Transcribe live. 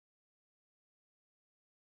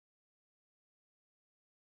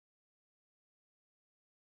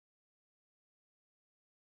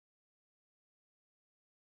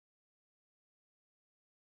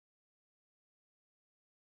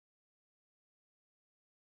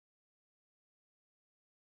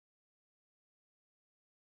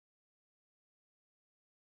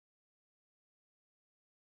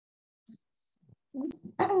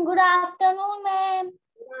Good afternoon, ma'am.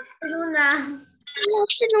 Good afternoon, ma'am. Good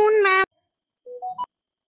afternoon, ma'am.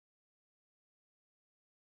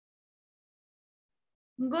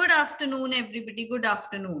 Good afternoon, everybody. Good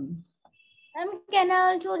afternoon. Ma'am, can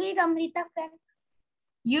I also read Amrita friend?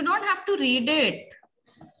 You don't have to read it.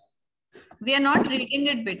 We are not reading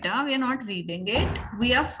it, beta. We are not reading it.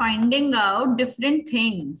 We are finding out different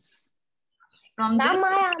things from the. Ma'am,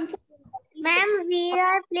 I answer. Ma'am, we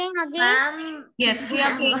are playing again. Ma'am. Yes, we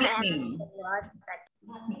are playing a game.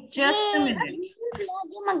 Just a minute. We will play a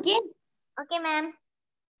game again. Okay, ma'am.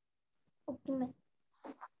 Okay, ma'am.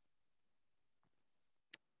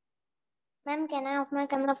 Ma'am, can I off my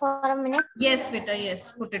camera for a minute? Yes, beta.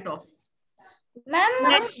 Yes, put it off.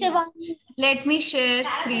 Ma'am, Shivani. Let me share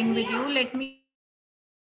screen with you. Let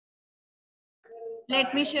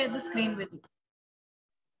me share the screen with you.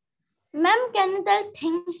 Ma'am, can you tell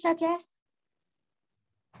things such as?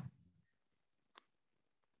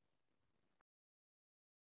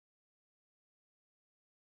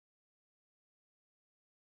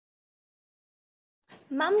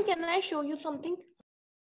 Ma'am, can I show you something?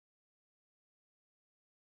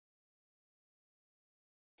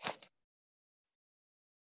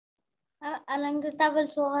 Alankrita will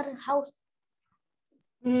show her house.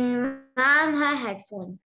 Ma'am, her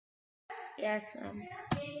headphone. Yes, ma'am.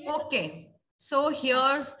 Okay. So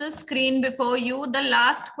here's the screen before you. The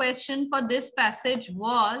last question for this passage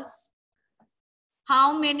was,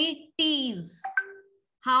 how many T's?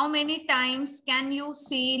 How many times can you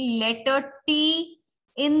see letter T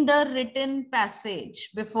in the written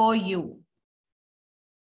passage before you?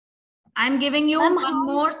 I'm giving you one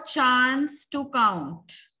more chance to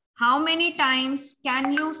count. How many times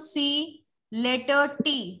can you see letter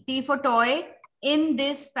T, T for toy, in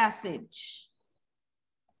this passage?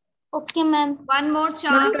 Okay, ma'am. One more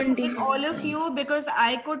chance with all of you because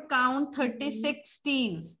I could count 36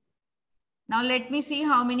 T's. Now let me see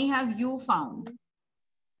how many have you found.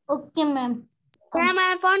 Okay, ma'am. Ma'am,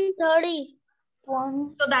 I found 30.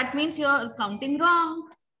 One. So that means you're counting wrong.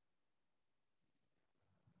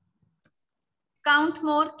 Count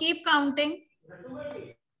more, keep counting.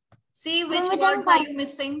 See which words are you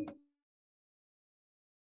missing.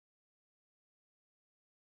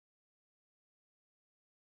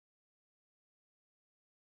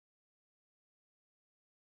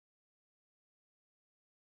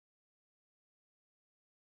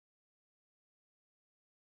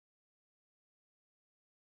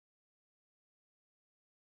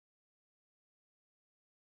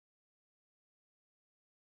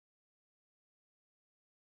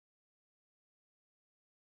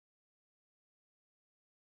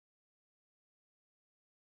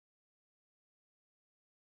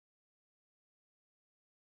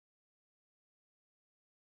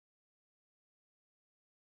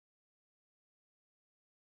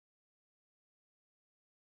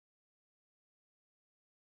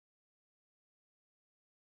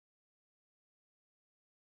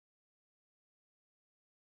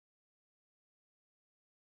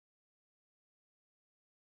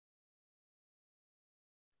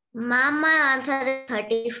 Ma'am, my answer is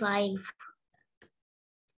 35.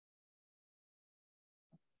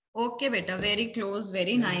 Okay, beta, very close,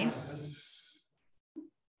 very nice.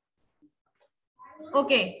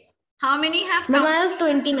 Okay, how many have Ma'am, counted? I was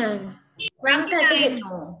 29. 29,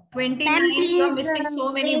 no. 29, you are missing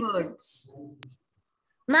so many words.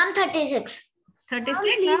 Ma'am, 36.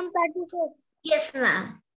 36? Ma'am, 36. Yes,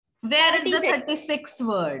 ma'am. Where is the 36th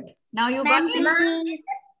word? Now you got Ma'am, it? Ma'am,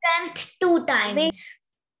 strength 2 times.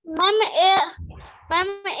 Ma'am,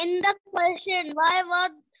 in the question, why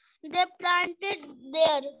were they planted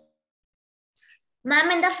there? Ma'am,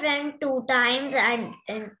 in the front 2 times and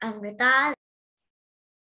in Amrita.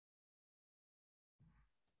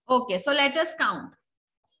 Okay, so let us count.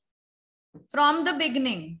 From the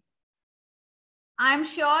beginning, I'm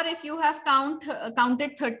sure if you have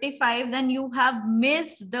counted 35, then you have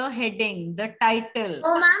missed the heading, the title.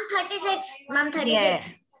 Oh, ma'am, 36. Ma'am, 36.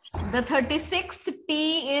 Yes. The 36th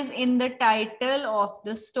T is in the title of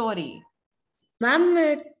the story. Ma'am,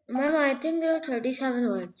 I think there are 37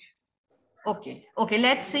 words. Okay. Okay,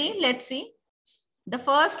 let's see. The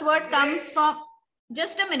first word comes from,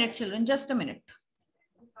 just a minute, children, just a minute.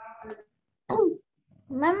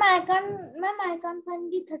 Ma'am, I can't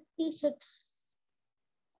find the 36.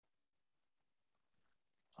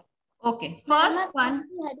 Okay, first one.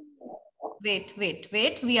 Wait.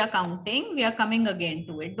 We are counting. We are coming again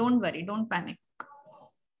to it. Don't worry. Don't panic.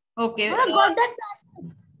 Okay. I got that.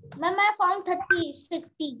 Ma'am, I found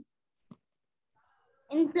 60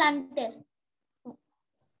 in planter.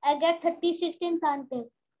 I get 36 in planter.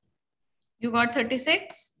 You got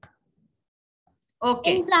 36?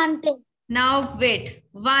 Okay. Implanted. Now wait.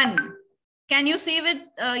 1. Can you see with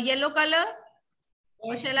yellow color?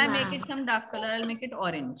 Or Yes, shall I make ma'am. it some dark color? I'll make it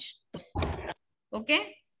orange.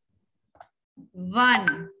 Okay.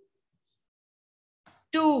 1,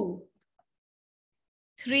 2,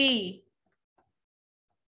 3,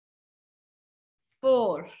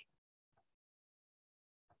 4,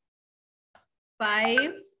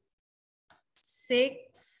 5,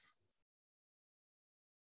 6,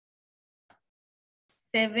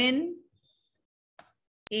 7,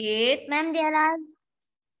 8. Ma'am, there are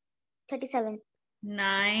 37.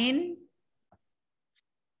 9,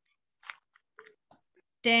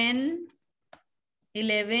 10,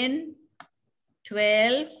 11,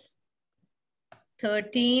 12,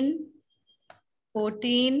 13,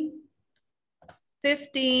 14,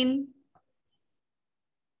 15,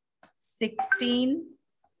 16,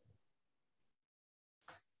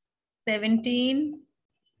 17,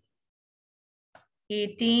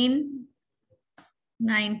 18,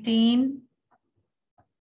 19,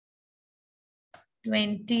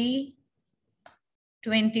 20,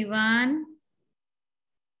 21,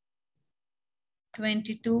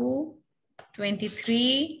 22,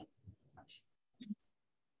 23,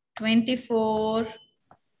 24,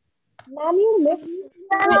 Ma'am, you missed.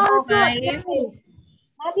 25.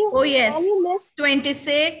 Oh, yes. Ma'am, you missed.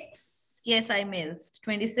 26. Yes, I missed.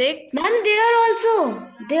 26. Ma'am,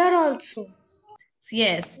 they are also.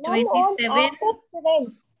 Yes. Ma'am, on 27. after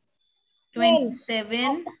friends.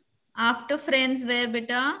 27. After friends, where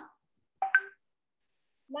beta?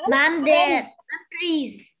 Ma'am, there.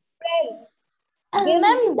 Trees. Friends.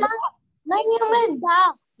 Ma'am, da. Ma'am, you missed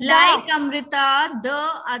da. Like Amrita, the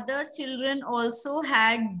other children also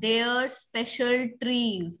had their special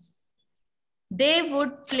trees. They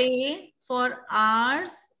would play for hours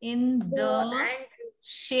in the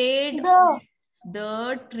shade of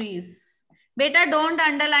the trees. Beta, don't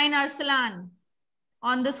underline Arsalan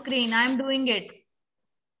on the screen. I am doing it.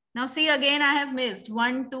 Now see again, I have missed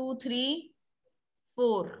 1, 2, 3,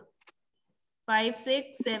 4, 5,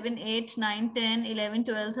 6, 7, 8, 9, 10, 11,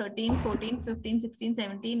 12, 13, 14, 15, 16,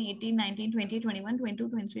 17, 18, 19, 20, 21, 22,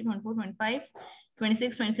 23, 24, 25,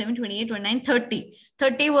 26, 27, 28, 29, 30.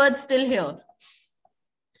 30 words still here.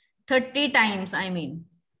 30 times, I mean.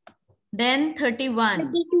 Then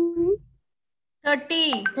 31. 32.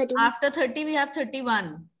 30. 30. After 30, we have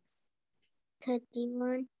 31.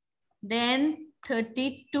 31. Then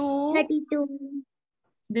 32. 32.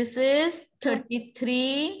 This is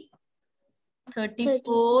 33,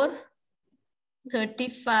 34,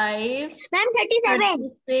 35, Ma'am, 37.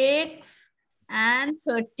 36, and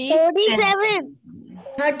 37. 37.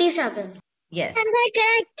 37. Yes. Am I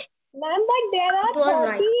correct? Ma'am, but there are It was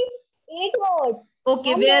right. 38 words.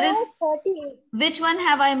 Okay, Ma'am, where there is, are 38. which one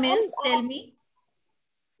have I missed? Tell me.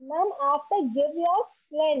 Ma'am, after give your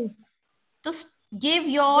strength. To give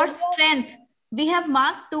your strength. We have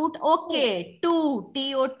marked 2. Okay, 2.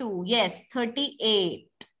 TO2. Yes, 38.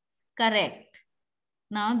 Correct.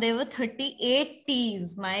 Now there were 38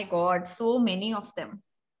 T's. My God, so many of them.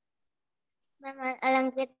 Ma'am,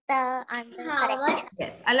 Alankrita answer is correct.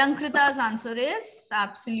 Yes, Alankrita's answer is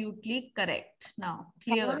absolutely correct. Now,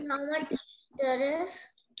 clear. Ma'am, how much there is?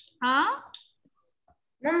 Huh?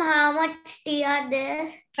 Ma'am, how much T are there?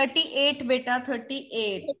 38, beta,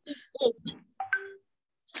 38.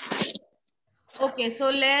 38. Okay,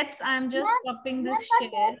 so I'm just stopping this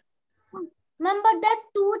share. Remember that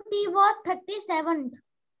 2T was 37.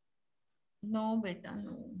 No, beta,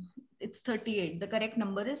 no. It's 38. The correct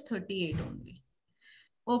number is 38 only.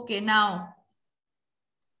 Okay, now.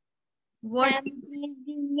 What? Ma'am, please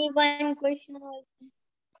give me one question also.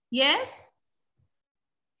 Yes?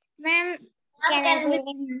 Ma'am, can I speak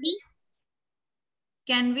in Hindi?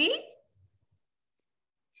 Can we?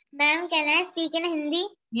 Ma'am, can I speak in Hindi?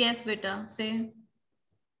 Yes, beta, say.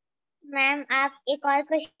 Ma'am आप एक और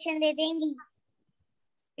question दे देंगी?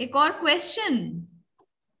 एक और question.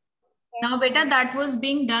 Now, beta, that was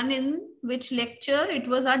being done in which lecture? It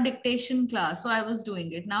was our dictation class. So I was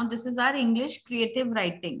doing it. Now this is our English creative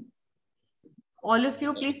writing. All of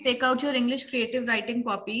you, please take out your English creative writing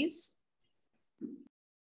copies.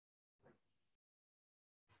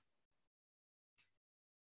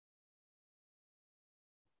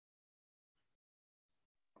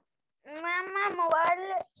 Ma'am, my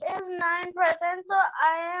mobile is 9%, so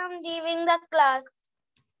I am leaving the class.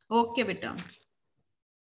 Okay, beta.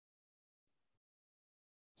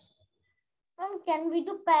 Can we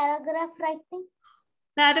do paragraph writing?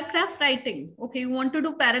 Paragraph writing. Okay, you want to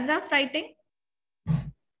do paragraph writing?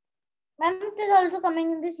 Ma'am, it is also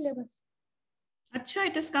coming in this syllabus. Acha,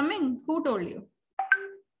 it is coming. Who told you?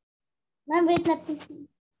 Ma'am, wait, let me see.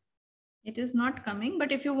 It is not coming,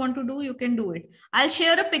 but if you want to do, you can do it. I'll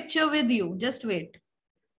share a picture with you. Just wait.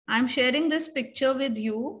 I'm sharing this picture with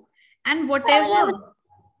you, and whatever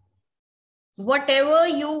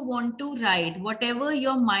you want to write, whatever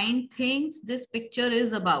your mind thinks this picture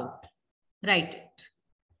is about, write it.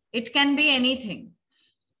 It can be anything.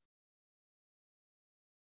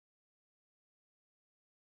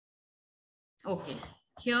 Okay,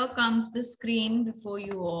 here comes the screen before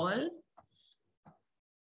you all.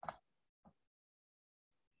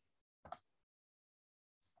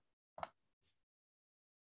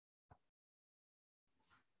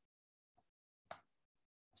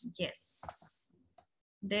 Yes,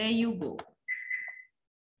 there you go.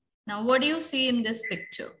 Now, what do you see in this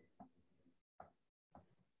picture?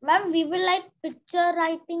 Ma'am, we will like picture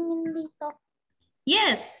writing in the top.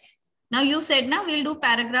 Yes. Now you said now we'll do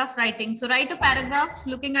paragraph writing. So write a paragraph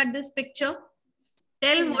looking at this picture.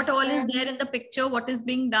 Tell what all is there in the picture, what is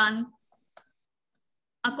being done.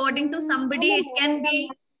 According to somebody, it can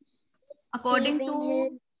be, according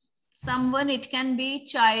to someone, it can be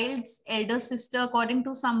child's elder sister. According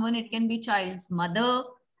to someone, it can be child's mother.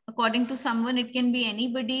 According to someone, it can be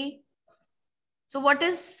anybody. So what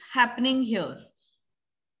is happening here?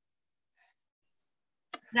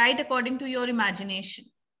 Write according to your imagination.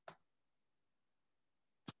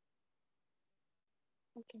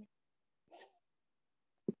 Okay.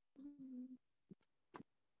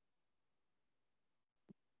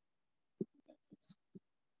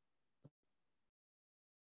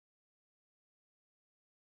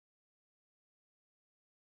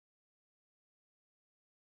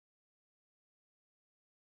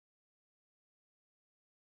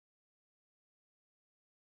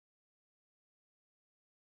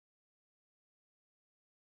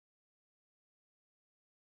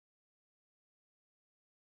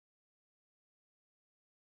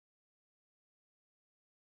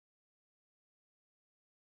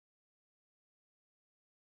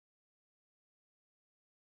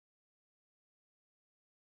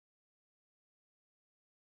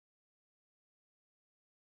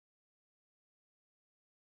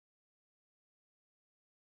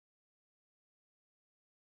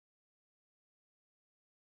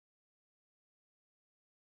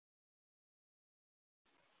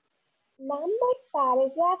 Ma'am, but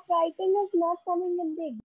paragraph writing is not coming in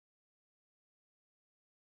the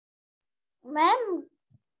Ma'am.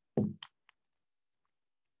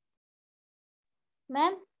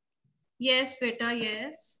 Ma'am. Yes, beta,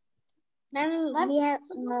 yes. Ma'am, we have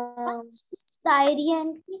Diary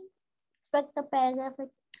entry. Expect the paragraph.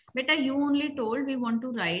 Beta, you only told we want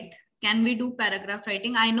to write. Can we do paragraph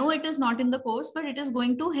writing? I know it is not in the course, but it is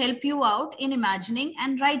going to help you out in imagining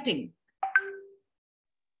and writing.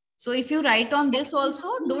 So if you write on this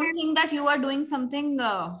also, don't think that you are doing something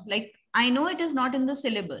like, I know it is not in the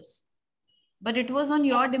syllabus, but it was on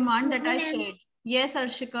your demand that I shared. Yes,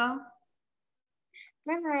 Arshika.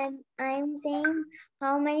 Ma'am, I'm saying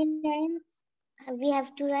how many lines we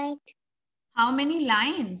have to write? How many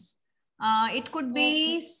lines? It could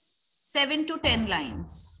be 7 to 10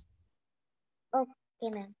 lines.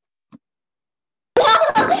 Okay, ma'am.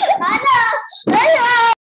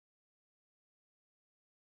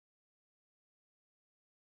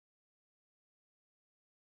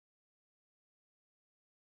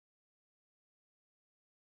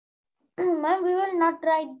 Ma'am, we will not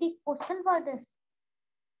write the question for this.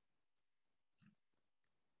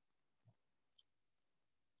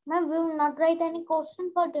 Ma'am, we will not write any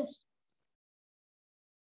question for this.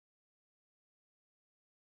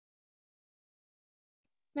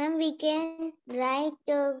 Ma'am, we can write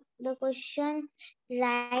the question,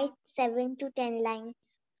 write 7 to 10 lines.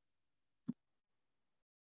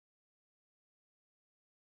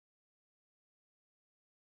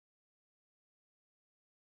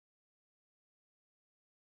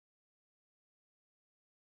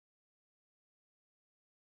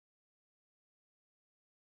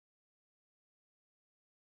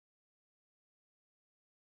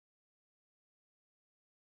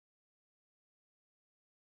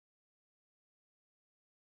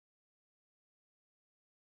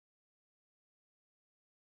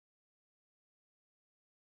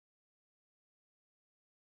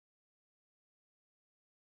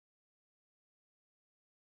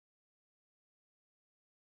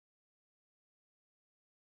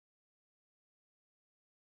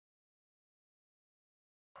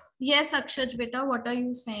 Yes, Akshaj, beta, what are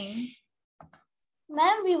you saying?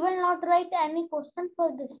 Ma'am, we will not write any question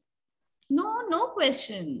for this. No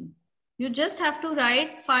question. You just have to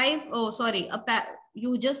write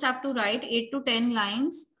you just have to write 8 to 10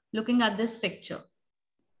 lines looking at this picture.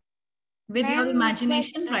 With your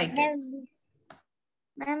imagination, write it.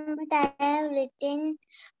 Ma'am, but I have written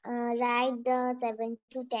write the 7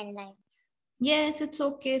 to 10 lines. Yes, it's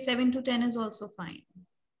okay. 7 to 10 is also fine.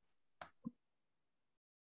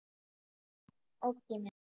 Okay, ma'am.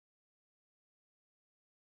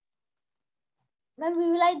 Ma'am,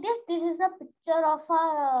 we will like this. This is a picture of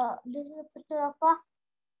a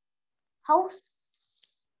house.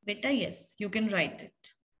 Beta, yes, you can write it.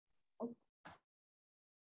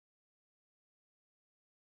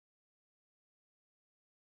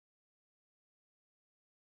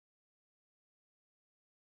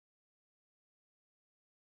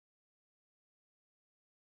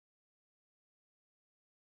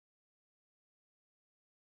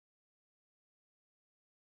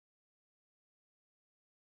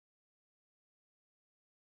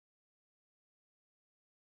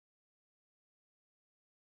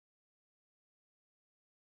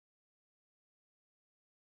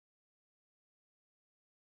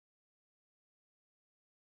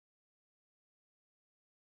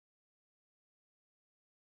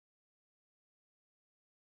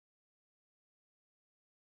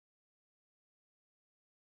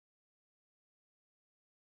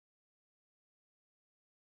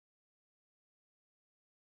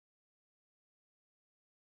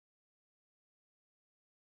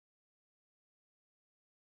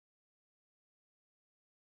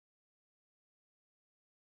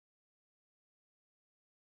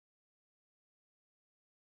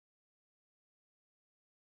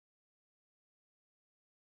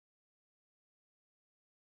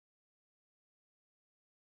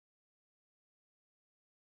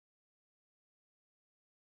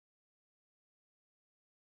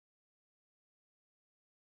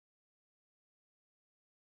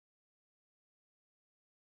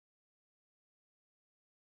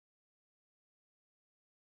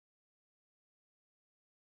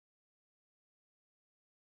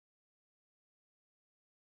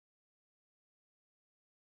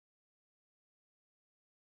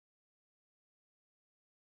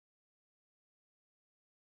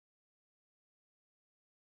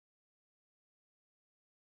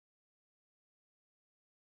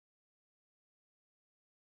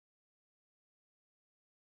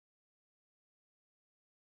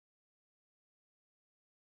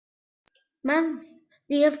 Ma'am,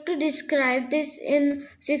 we have to describe this in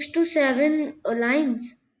 6 to 7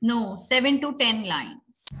 lines. No, 7 to 10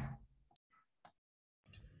 lines.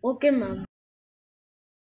 Okay, ma'am.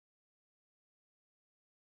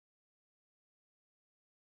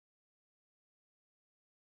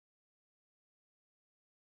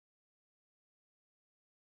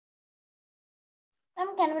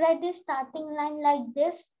 Ma'am, can we write this starting line like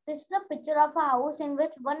this? This is a picture of a house in which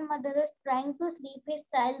one mother is trying to sleep his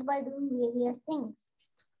child by doing various things.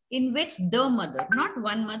 In which the mother, not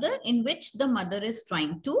one mother, in which the mother is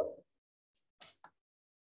trying to.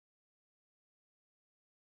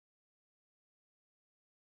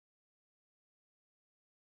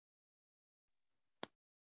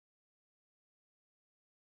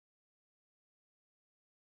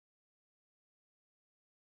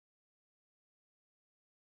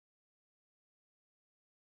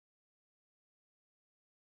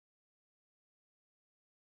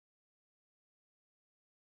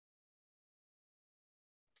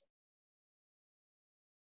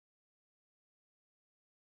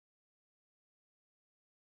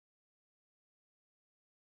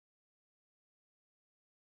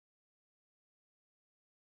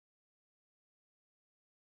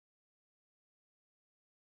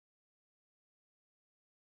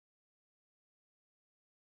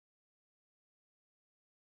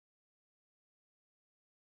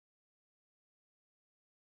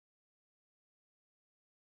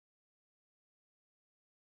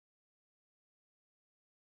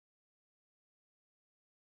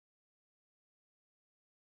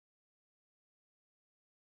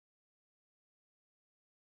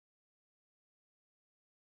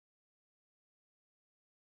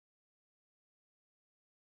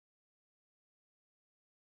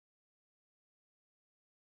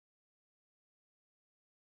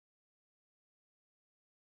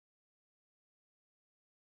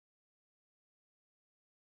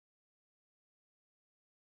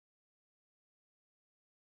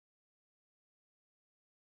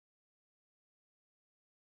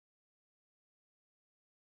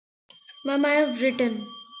 Ma'am, I have written.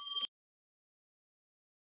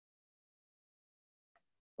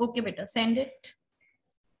 Okay, beta, send it.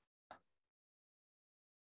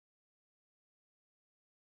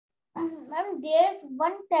 Ma'am, there's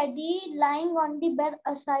one teddy lying on the bed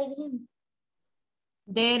aside him.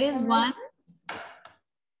 There is Ma'am, one.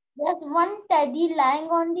 there's one teddy lying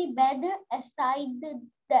on the bed aside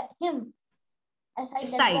him.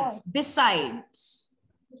 Besides. Besides.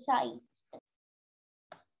 Besides.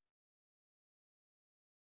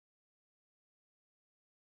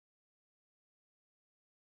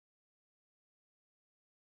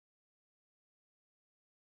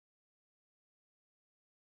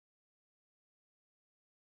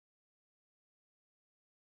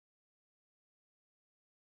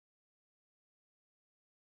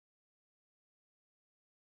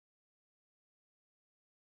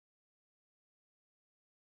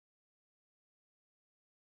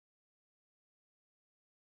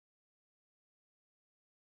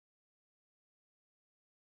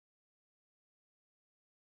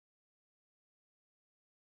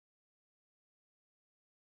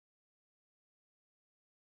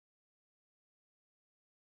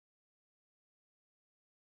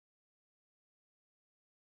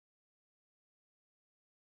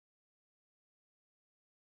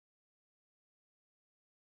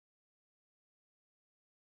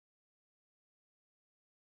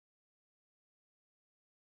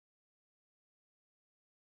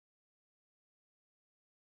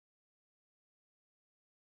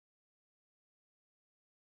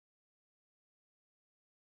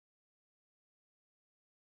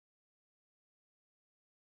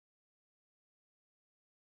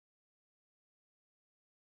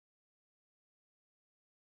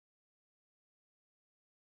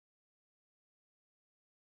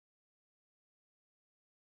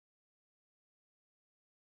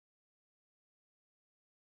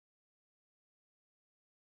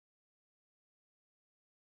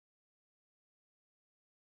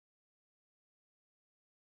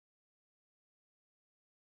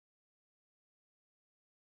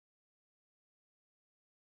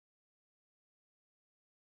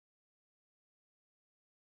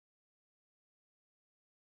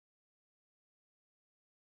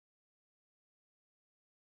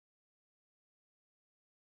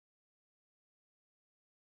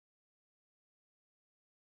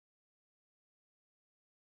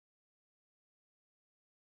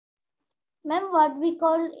 Ma'am, what we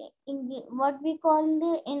call in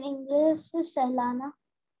English Sahlana.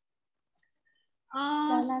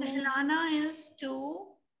 Sahlana is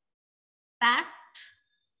pat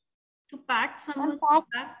to pat someone.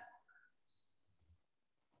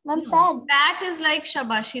 Ma'am, No, pat is like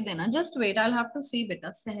shabashi dena. Just wait, I'll have to see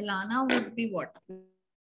beta. Sahlana would be what?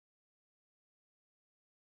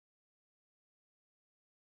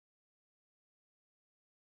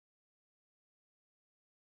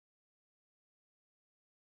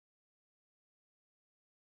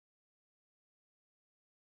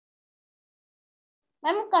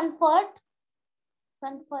 Ma'am, comforting.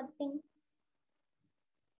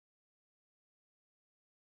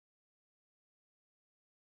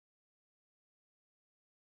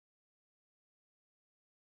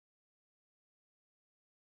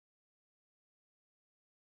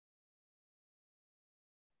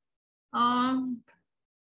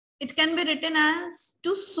 It can be written as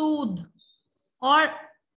to soothe, or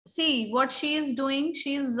see what she is doing.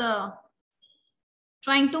 She's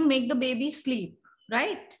trying to make the baby sleep,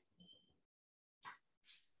 right?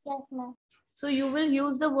 Yes, ma'am. So you will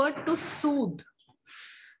use the word to soothe.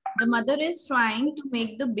 The mother is trying to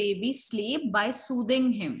make the baby sleep by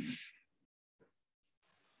soothing him.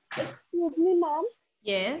 Excuse me, ma'am.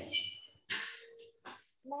 Yes.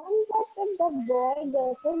 Ma'am, but the boy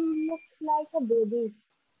doesn't look like a baby.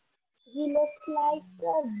 He looks like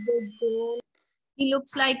a big grown, He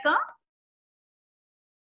looks like a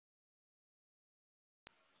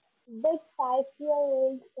big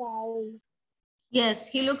 5-year-old child. yes,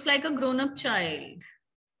 he looks like a grown-up child.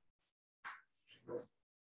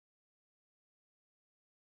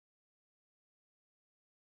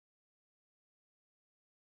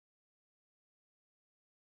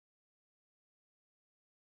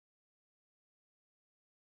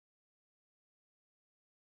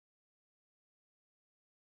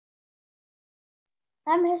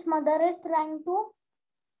 Ma'am, his mother is trying to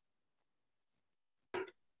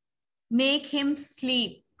Make him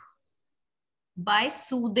sleep by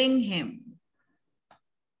soothing him.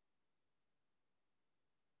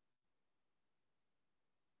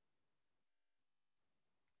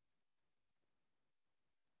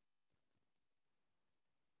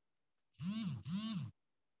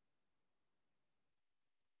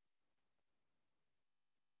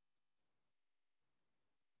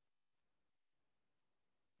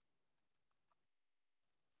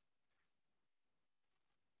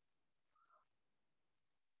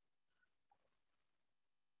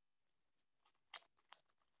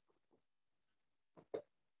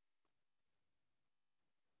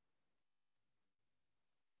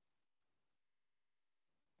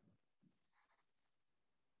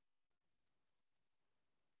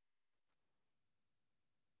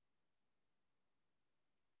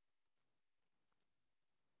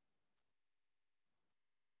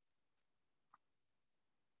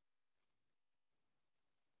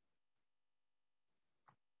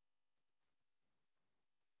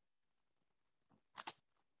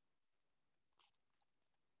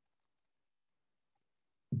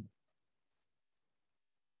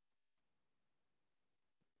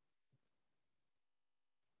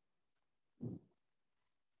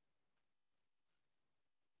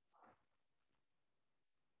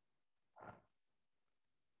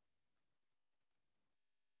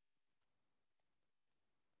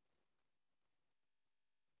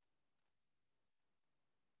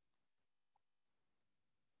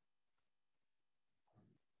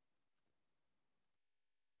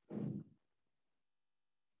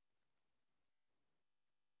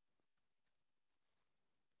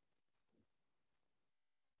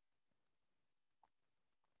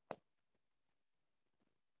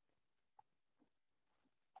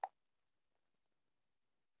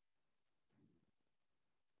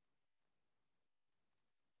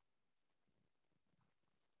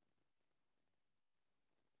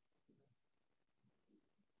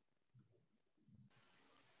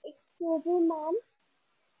 Excuse me, ma'am.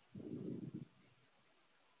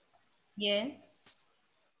 Yes.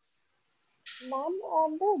 Ma'am,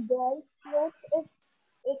 on the girl's clothes,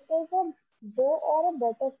 it is a bow or a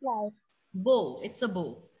butterfly. Bow. It's a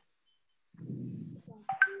bow.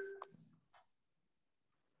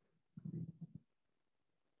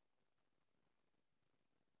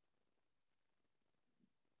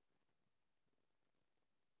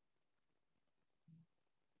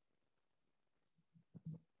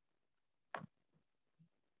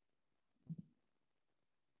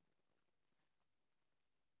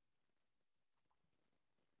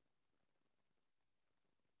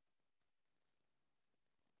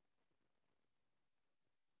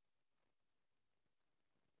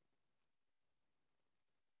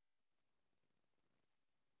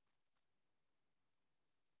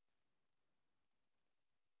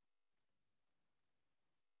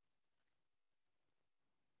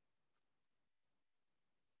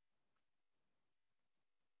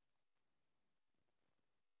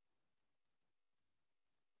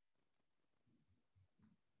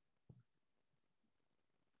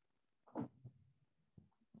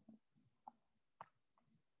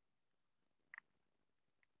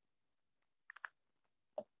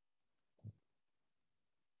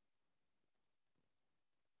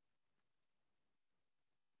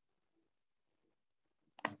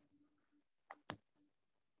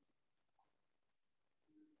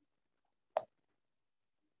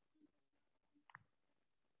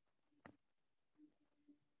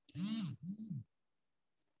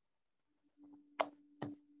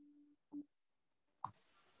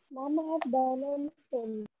 Ma'am, I have done and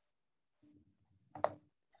sent.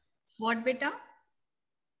 What, beta?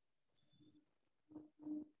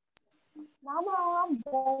 Ma'am, I have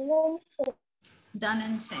done and sent. Done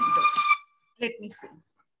and sent. Okay. Let me see.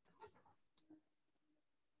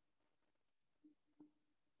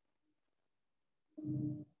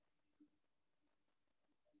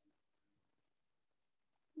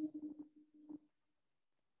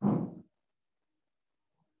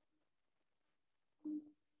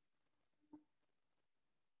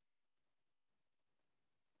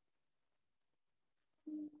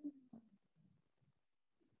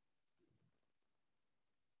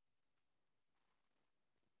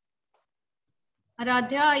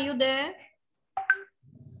 Aradhya, are you there?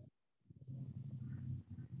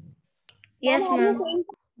 Yes, Ma'am, have ma'am. you sent?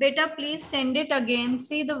 Beta, please send it again.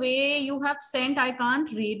 See, the way you have sent, I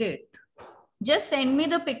can't read it. Just send me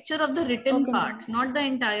the picture of the written Okay, part, ma'am. not the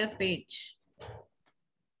entire page.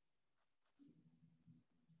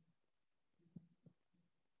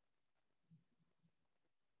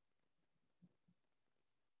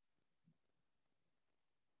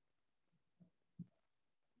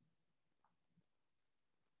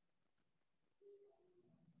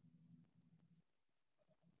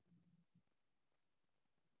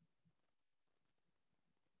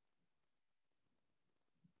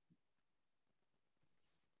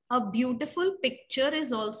 A beautiful picture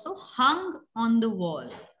is also hung on the wall,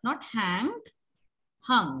 not hanged,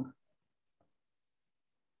 hung.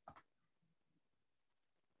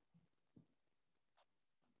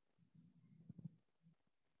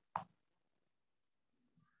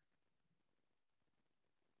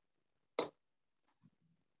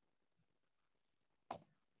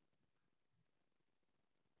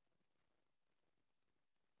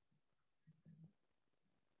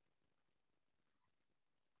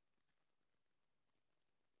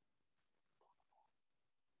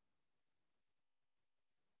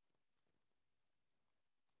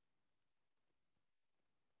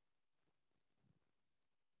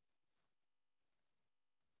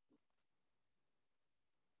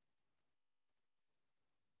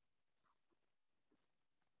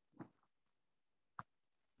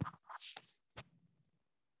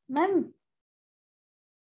 Ma'am,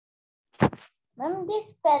 ma'am, the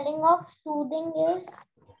spelling of soothing is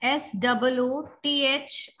SOOTHING.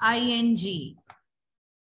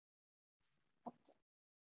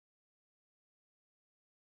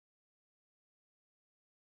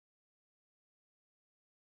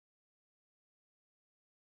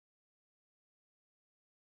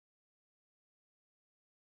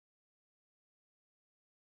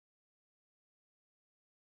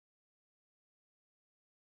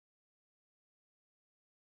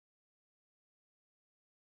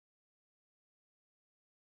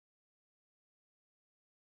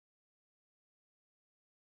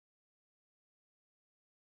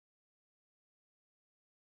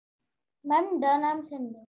 ma'am done. I'm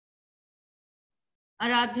sending.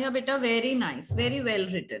 Aradhya, beta, very nice, very well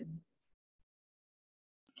written.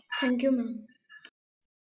 Thank you, ma'am.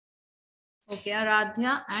 Okay,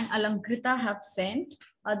 Aradhya and Alankrita have sent.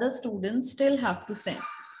 Other students still have to send.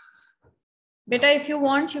 Beta, if you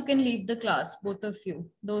want, you can leave the class, both of you,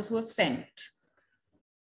 those who have sent.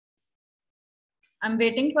 I'm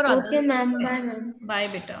waiting for others. Okay, ma'am. Bye, ma'am. Bye,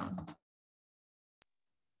 beta.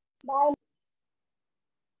 Bye.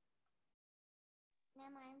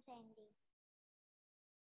 Ma'am, I am sending.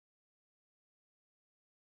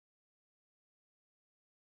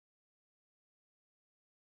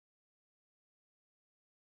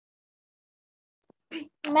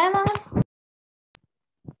 Ma'am, I was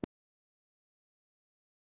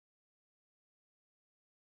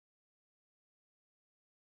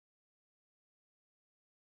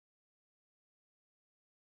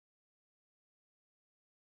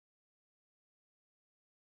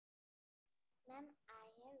Ma'am, I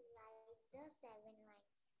have write the 7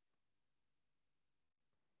 lines.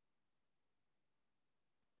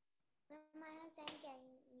 Ma'am, I have sent. Can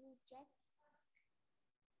you check?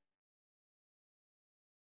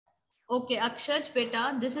 Okay, Akshaj,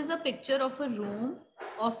 beta, this is a picture of a room,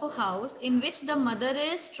 of a house in which the mother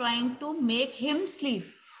is trying to make him sleep.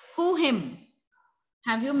 Who him?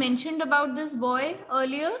 Have you mentioned about this boy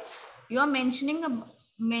earlier? You are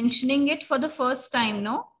mentioning it for the first time,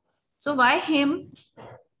 no? So why him?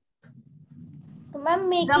 ma'am The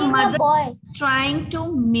making a mother boy. is trying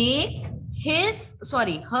to make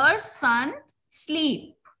her son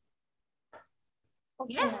sleep.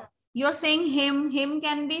 Okay, Yes, ma'am. you're saying him. Him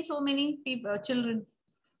can be so many people, children.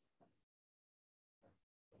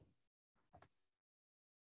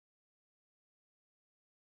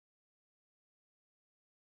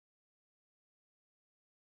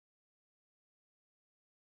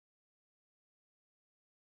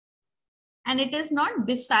 And it is not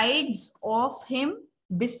besides of him,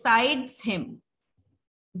 besides him.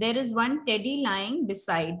 There is one teddy lying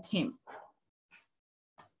beside him.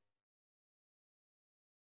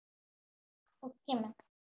 Okay, ma'am.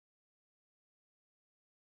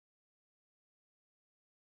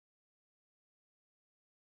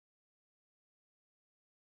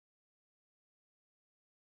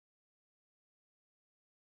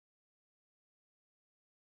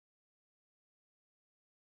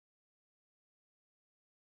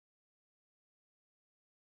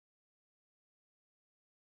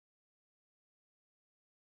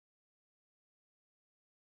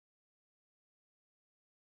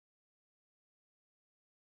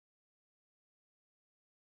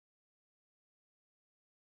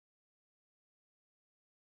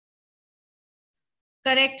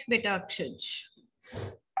 Correct, beta Akshaj.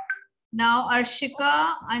 Now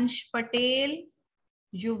Arshika, Ansh Patel,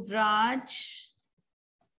 Yuvraj.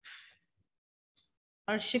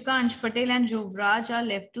 Arshika, Ansh Patel and Yuvraj are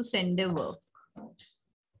left to send their work. Ma'am,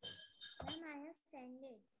 I have sent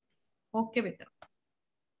it. Okay, beta.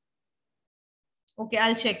 Okay,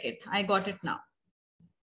 I'll check it. I got it now.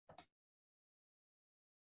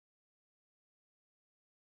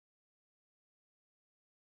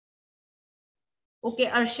 Okay,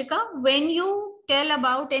 Arshika, when you tell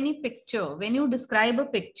about any picture, when you describe a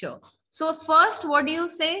picture, so first, what do you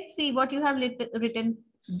say? See what you have written.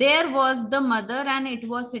 There was the mother and it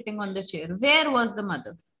was sitting on the chair. Where was the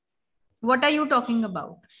mother? What are you talking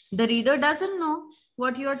about? The reader doesn't know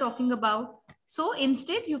what you are talking about. So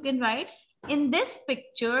instead, you can write, in this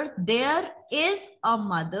picture, there is a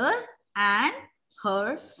mother and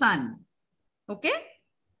her son. Okay?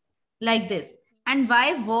 Like this. And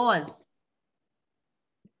why was?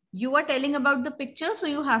 You are telling about the picture, so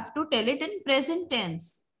you have to tell it in present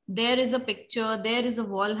tense. There is a picture, there is a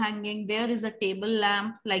wall hanging, there is a table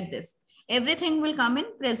lamp, like this. Everything will come in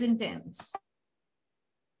present tense.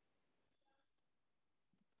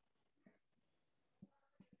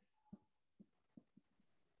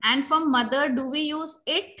 And for mother, do we use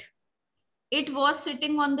it? It was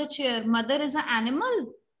sitting on the chair. Mother is an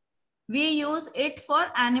animal. We use it for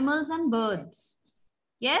animals and birds.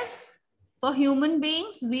 Yes? For human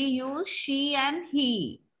beings, we use she and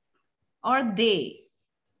he or they.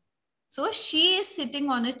 So she is sitting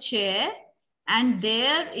on a chair and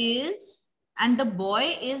the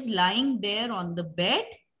boy is lying there on the bed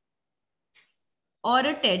or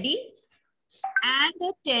a teddy, and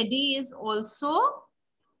the teddy is also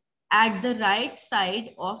at the right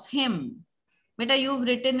side of him. Beta, you've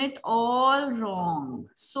written it all wrong.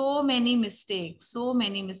 So many mistakes, so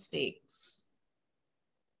many mistakes.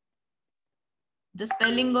 The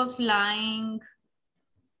spelling of lying.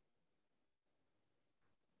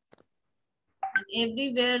 And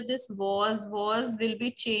everywhere this was will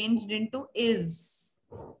be changed into is.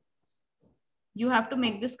 You have to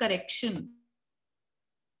make this correction.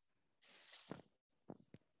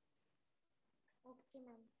 Okay,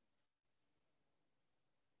 ma'am.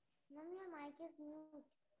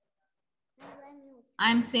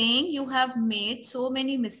 I'm saying you have made so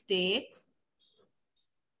many mistakes.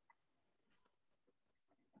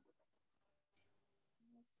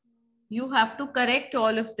 You have to correct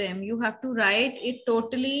all of them. You have to write it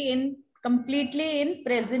completely in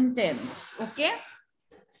present tense. Okay.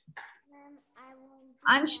 Ma'am, I want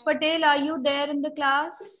to Ansh write. Patel, are you there in the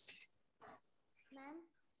class? Ma'am,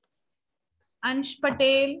 Ansh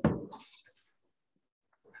Patel.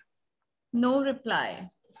 No reply.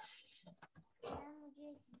 Ma'am मुझे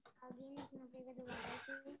आगे लिखना पड़ेगा दोबारा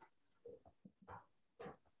से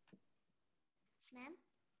ma'am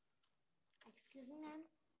excuse me ma'am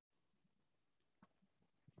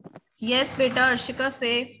Yes, beta. Arshika,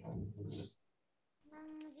 say. Ma'am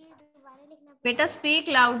मुझे दोबारा लिखना Beta, पड़ेगा speak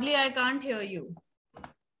loudly. I can't hear you.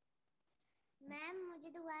 Ma'am मुझे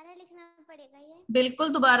दोबारा लिखना पड़ेगा ये बिल्कुल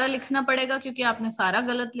दोबारा लिखना पड़ेगा क्योंकि आपने सारा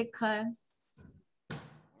गलत लिखा है.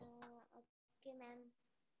 Okay ma'am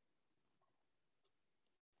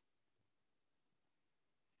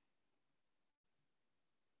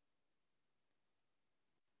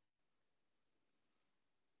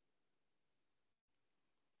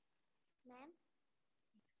ma'am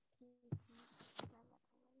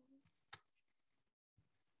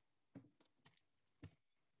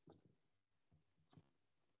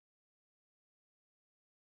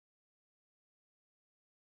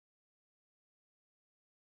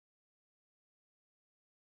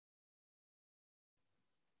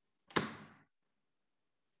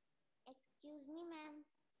excuse me ma'am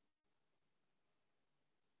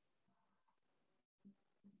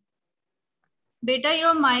Beta,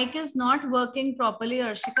 your mic is not working properly,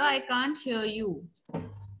 Arshika. I can't hear you.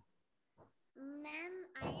 Ma'am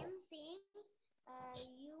I am saying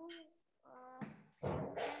you ma'am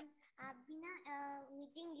आप भी ना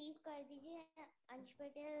मीटिंग लीव कर दीजिए अंश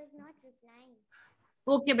Patel is not replying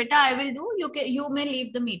Okay, beta, I will do. You may leave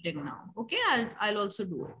the meeting now. Okay, I'll also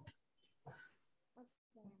do it.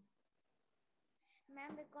 okay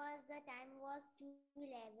ma'am because the time was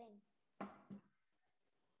 2:11